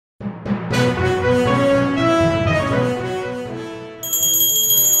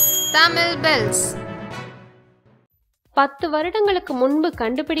Tamil Bells. 10 வருடங்களுக்கு முன்பு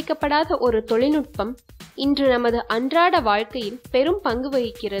கண்டுபிடிக்கப்படாத ஒரு தொழில்நுட்பம் இன்று நமது அன்றாட வாழ்க்கையில் பெரும் பங்கு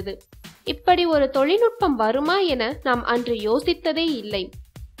வகிக்கிறது. இப்படி ஒரு தொழில்நுட்பம் வருமா என நாம் அன்று யோசித்ததே இல்லை.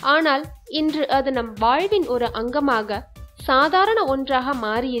 ஆனால் இன்று அது நம் வாழ்வின் ஒரு அங்கமாக, சாதாரண ஒன்றாக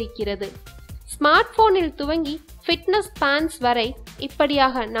மாறியிருக்கிறது. ஸ்மார்ட் போனில் துவங்கி ஃபிட்னஸ் பேண்ட்ஸ் வரை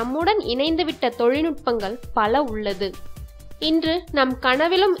இப்படியாக நம்முடன் இணைந்துவிட்ட தொழில்நுட்பங்கள் பல உள்ளது. இன்று நம்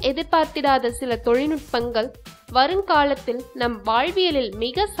கனவிலும் எதிர்பார்த்திடாத சில தொழில்நுட்பங்கள் வருங்காலத்தில் நம் வாழ்வியலில்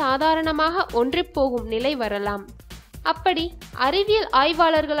மிக சாதாரணமாக ஒன்றிப்போகும் நிலை வரலாம். அப்படி அறிவியல்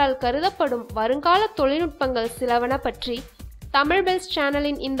ஆய்வாளர்களால் கருதப்படும் வருங்கால தொழில்நுட்பங்கள் சிலவன பற்றி தமிழ் பெல்ஸ்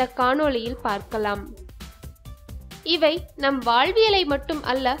சேனலின் இந்த காணொளியில் பார்க்கலாம். இவை நம் வாழ்வியலை மட்டும்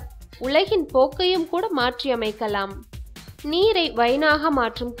அல்ல, உலகின் போக்கையும் கூட மாற்றியமைக்கலாம். நீரை வைனாக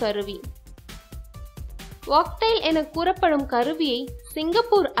மாற்றும் கருவி. வாக்டைல் என கூறப்படும் கருவியை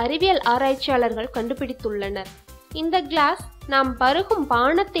சிங்கப்பூர் அறிவியல் ஆராய்ச்சியாளர்கள் கண்டுபிடித்துள்ளனர். இந்த கிளாஸ் நாம் பருகும்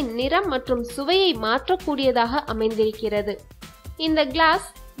பானத்தின் நிறம் மற்றும் சுவையை மாற்றக்கூடியதாக அமைந்திருக்கிறது. இந்த கிளாஸ்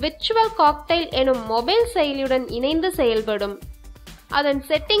விர்ச்சுவல் காக்டைல் எனும் மொபைல் செயலியுடன் இணைந்து செயல்படும். அதன்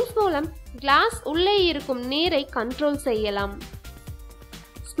செட்டிங்ஸ் மூலம் கிளாஸ் உள்ளே இருக்கும் நீரை கண்ட்ரோல் செய்யலாம்.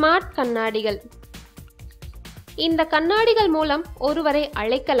 ஸ்மார்ட் கண்ணாடிகள். இந்த கண்ணாடிகள் மூலம் ஒருவரை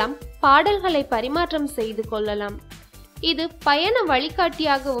அழைக்கலாம், பாடல்களை பரிமாற்றம் செய்து கொள்ளலாம். இது பயண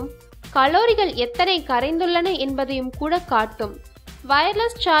வழிகாட்டியாகவும் கலோரிகள் எத்தனை கரைந்துள்ளன என்பதையும் கூட காட்டும்.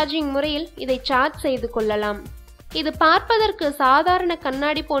 வயர்லெஸ் சார்ஜிங் முறையில் இதை சார்ஜ் செய்து கொள்ளலாம். இது பார்ப்பதற்கு சாதாரண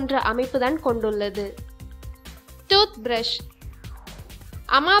கண்ணாடி போன்ற அமைப்புதான் கொண்டுள்ளது. Tooth brush.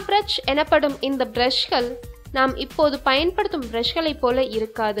 அமா பிரஷ் எனப்படும் இந்த பிரஷ்கள் நாம் இப்போது பயன்படுத்தும் பிரஷ்களை போல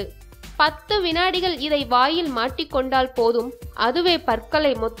இருக்காது. 10 வினாடிகள் இதை வாயில் மாட்டிக்கொண்டால் போதும், அதுவே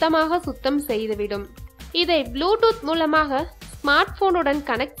பற்களை மொத்தமாக சுத்தம் செய்துவிடும். இதை ப்ளூடூத் மூலமாக ஸ்மார்ட் போனுடன்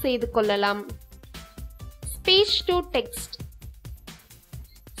கனெக்ட் செய்து கொள்ளலாம். Speech to text.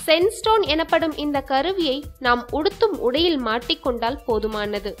 சென்ஸ்டோன் எனப்படும் இந்த கருவியை நாம் உடுத்தும் உடையில் மாட்டிக்கொண்டால்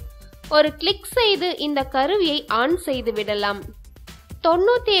போதுமானது. ஒரு கிளிக் செய்து இந்த கருவியை ஆன் செய்து விடலாம்.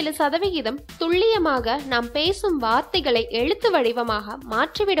 97% துல்லியமாக நாம் பேசும் வார்த்தைகளை எழுத்து வடிவமாக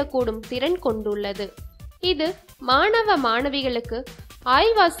மாற்றிவிடக்கூடும் திறன் கொண்டுள்ளது. இது மாணவ மாணவிகளுக்கு,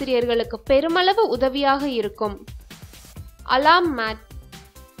 ஆய்வாசிரியர்களுக்கு பெருமளவு உதவியாக இருக்கும். Alarm mat.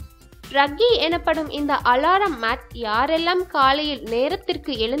 ரக்கி எனப்படும் இந்த அலாரம் மேட் யாரெல்லாம் காலையில்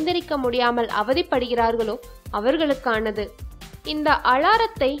நேரத்திற்கு எழுந்திருக்க முடியாமல் அவதிப்படுகிறார்களோ அவர்களுக்கானது. இந்த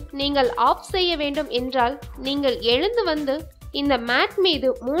அலாரத்தை நீங்கள் ஆஃப் செய்ய வேண்டும் என்றால் நீங்கள் எழுந்து வந்து இந்த மேட் மீது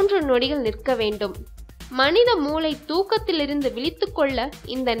 3 நொடிகள் நிற்க வேண்டும். மனித மூளை தூக்கத்திலிருந்து விழித்துக்கொள்ள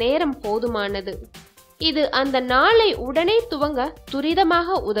இந்த நேரம் போதுமானது. இது அந்த நாளை உடனே துவங்க துரிதமாக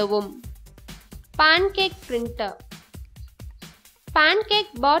உதவும். Pancake printer.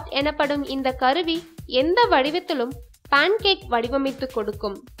 பான்கேக் பாட் எனப்படும் இந்த கருவி எந்த வடிவத்திலும் பான்கேக் வடிவமைத்து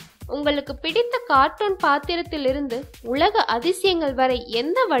கொடுக்கும். உங்களுக்கு பிடித்த கார்ட்டூன் பாத்திரத்திலிருந்து உலக அதிசயங்கள் வரை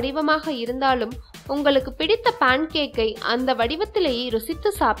எந்த வடிவமாக இருந்தாலும் உங்களுக்கு பிடித்த பான்கேக்கை அந்த வடிவத்திலேயே ருசித்து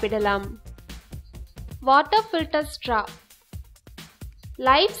சாப்பிடலாம். Water filter straw.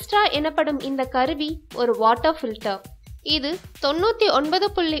 Life straw எனப்படும் இந்த கருவி ஒரு வாட்டர் ஃபில்டர். இது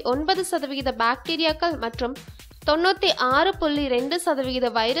 99.9% பாக்டீரியாக்கள் மற்றும் 96.2%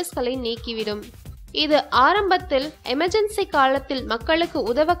 வைரஸ்களை நீக்கிவிடும். இது ஆரம்பத்தில் எமர்ஜென்சி காலத்தில் மக்களுக்கு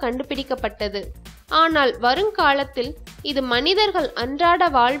உதவ கண்டுபிடிக்கப்பட்டது. ஆனால் வருங்காலத்தில் இது மனிதர்கள் அன்றாட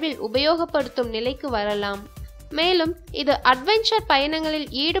வாழ்வில் உபயோகப்படுத்தும் நிலைக்கு வரலாம். மேலும் இது அட்வென்ச்சர் பயணங்களில்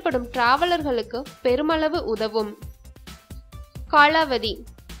ஈடுபடும் டிராவலர்களுக்கு பெருமளவு உதவும். காலாவதி.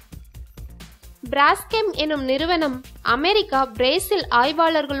 பிராஸ்கெம் எனும் நிறுவனம் அமெரிக்கா, பிரேசில்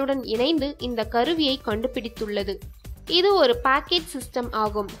ஆய்வாளர்களுடன் இணைந்து இந்த கருவியை கண்டுபிடித்துள்ளது. இது ஒரு பேக்கேஜ் சிஸ்டம்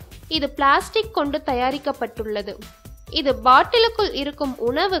ஆகும். இது பிளாஸ்டிக் கொண்டு தயாரிக்கப்பட்டுள்ளது. இது பாட்டிலுக்குள் இருக்கும்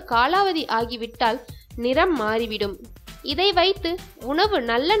உணவு காலாவதி ஆகிவிட்டால் நிறம் மாறிவிடும். இதை வைத்து உணவு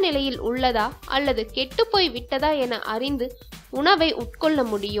நல்ல நிலையில் உள்ளதா அல்லது கெட்டுப்போய் விட்டதா என அறிந்து உணவை உட்கொள்ள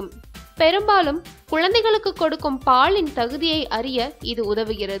முடியும். பெரும்பாலும் குழந்தைகளுக்கு கொடுக்கும் பாலின் தகுதியை அறிய இது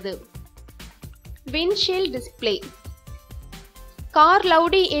உதவுகிறது. Windshield display. கார்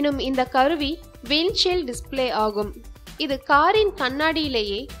லவுடி எனும் இந்த கருவி விண்ட்ஷீல்ட் டிஸ்ப்ளே ஆகும். இது காரின்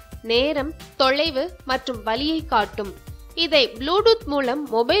கண்ணாடியிலேயே நேரம், தொலைவு மற்றும் வழியை காட்டும். இதை ப்ளூடூத் மூலம்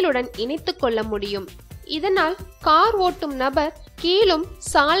மொபைலுடன் இணைத்து கொள்ள முடியும். இதனால் கார் ஓட்டும் நபர் கீழும்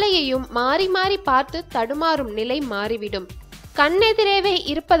சாலையையும் மாறி மாறி பார்த்து தடுமாறும் நிலை மாறிவிடும். கண்ணெதிரேவே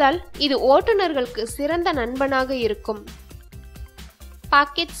இருப்பதால் இது ஓட்டுநர்களுக்கு சிறந்த நண்பனாக இருக்கும்.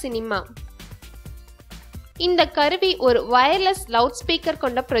 Packet cinema. இந்த கருவி ஒரு வயர்லெஸ் லவுட் ஸ்பீக்கர்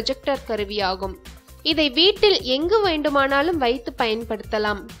கொண்ட ப்ரொஜெக்டர் கருவியாகும். இதை வீட்டில் எங்கு வேண்டுமானாலும் வைத்து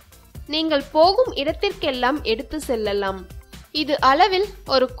பயன்படுத்தலாம். நீங்கள் போகும் இடத்திற்கெல்லாம் எடுத்து செல்லலாம். இது அளவில்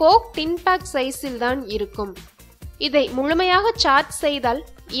ஒரு கோக் டின் பேக் சைஸில் தான் இருக்கும். இதை முழுமையாக சார்ஜ் செய்தால்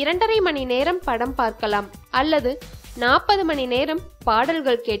 2.5 மணி நேரம் படம் பார்க்கலாம் அல்லது 40 மணி நேரம்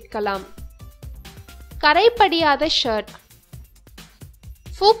பாடல்கள் கேட்கலாம். கரைபடியாத ஷர்ட்.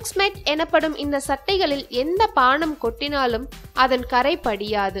 ஃபூக்ஸ்மெட் எனப்படும் இந்த சட்டைகளில் எந்த பானம் கொட்டினாலும் அதன் கரை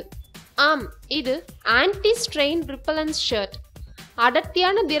படியாது. ஆம், இது ஆன்டி ஸ்ட்ரெயின் ரிப்பலன்ஸ் ஷர்ட்.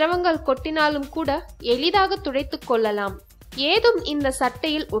 அடர்த்தியான திரவங்கள் கொட்டினாலும் கூட எளிதாக துடைத்துக் கொள்ளலாம். ஏதும் இந்த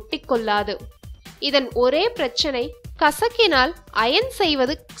சட்டையில் ஒட்டிக்கொள்ளாது. இதன் ஒரே பிரச்சனை, கசக்கினால் அயன்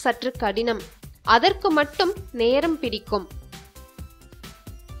செய்வது சற்று கடினம். அதற்கு மட்டும் நேரம் பிடிக்கும்.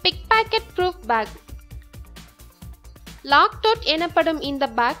 Big packet proof back. லாக்டோட் எனப்படும் இந்த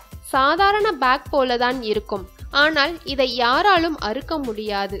பேக் சாதாரண பேக் போலதான் இருக்கும். ஆனால் இதை யாராலும் அறுக்க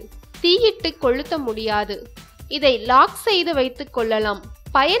முடியாது, தீயிட்டு கொளுத்த முடியாது. இதை லாக் செய்து வைத்துக் கொள்ளலாம்.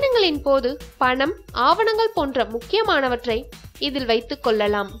 பயணங்களின் போது பணம், ஆவணங்கள் போன்ற முக்கியமானவற்றை இதில் வைத்துக்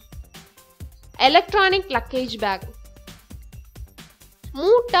கொள்ளலாம். Electronic luggage back.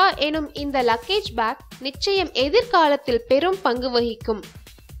 மூட்டா எனும் இந்த லக்கேஜ் பேக் நிச்சயம் எதிர்காலத்தில் பெரும் பங்கு வகிக்கும்.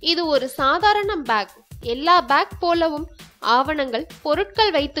 இது ஒரு சாதாரண பேக். எல்லா பேக் போலவும் ஆவணங்கள்,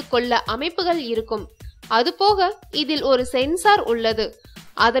 பொருட்கள் வைத்துக் கொள்ள அமைப்புகள் இருக்கும். அதுபோக இதில் ஒரு சென்சார் உள்ளது.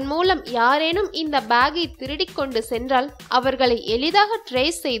 அதன் மூலம் யாரேனும் இந்த பேக்கை திருடிக் கொண்டு சென்றால் அவர்களை எளிதாக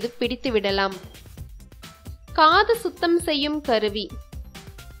ட்ரேஸ் செய்து பிடித்து விடலாம். காது சுத்தம் செய்யும் கருவி.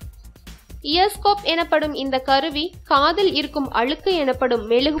 இயர்ஸ்கோப் எனப்படும் இந்த கருவி காதில் இருக்கும் அழுக்கு எனப்படும்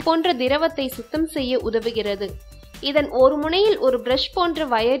மெழுகு போன்ற திரவத்தை சுத்தம் செய்ய உதவுகிறது. இதன் ஒரு முனையில் ஒரு பிரஷ் போன்ற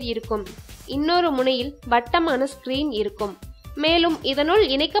வயர் இருக்கும். இன்னொரு முனையில் வட்டமான ஸ்கிரீன் இருக்கும். மேலும் இதனுள்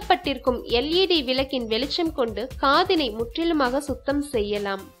இணைக்கப்பட்டிருக்கும் LED விளக்கின் வெளிச்சம் கொண்டு காதினை முற்றிலுமாக சுத்தம்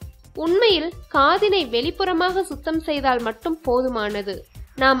செய்யலாம். உண்மையில் காதினை வெளிப்புறமாக சுத்தம் செய்தால் மட்டும் போதுமானது.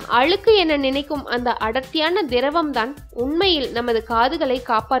 நாம் அழுக்கு என நினைக்கும் அந்த அடர்த்தியான திரவம்தான் உண்மையில் நமது காதுகளை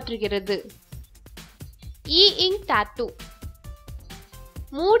காப்பாற்றுகிறது. Ink tattoo.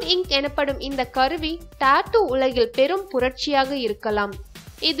 மூட் இங்க் எனப்படும் இந்த கருவி டாட்டூ உலகில் பெரும் புரட்சியாக இருக்கலாம்.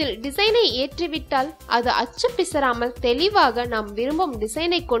 இதில் டிசைனை ஏற்றிவிட்டால் அது அச்சு பிசராமல் தெளிவாக நாம் விரும்பும்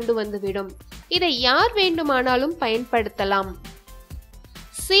டிசைனை கொண்டு வந்துவிடும். இதை யார் வேண்டுமானாலும் பயன்படுத்தலாம்.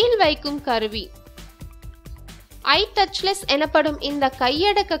 சீல் வைக்கும் கருவி. ஐ டச்லெஸ் எனப்படும் இந்த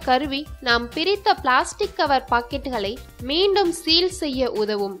கையடக்க கருவி நாம் பிரித்த பிளாஸ்டிக் கவர் பாக்கெட்டுகளை மீண்டும் சீல் செய்ய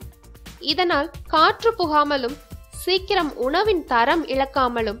உதவும். இதனால் காற்று புகாமலும் சீக்கிரம் உணவின் தரம்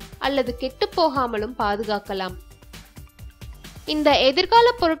இழக்காமலும் அல்லது கெட்டு போகாமலும் பாதுகாக்கலாம். இந்த எதிர்கால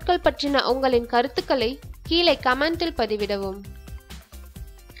பொருட்கள் பற்றின உங்களின் கருத்துக்களை கீழே கமெண்டில் பதிவிடவும்.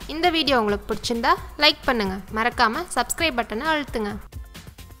 இந்த வீடியோ உங்களுக்கு பிடிச்சிருந்தா லைக் பண்ணுங்க, மறக்காம சப்ஸ்கிரைப் பட்டனை அழுத்துங்க.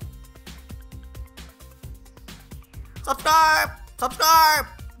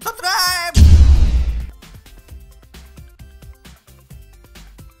 Subscribe!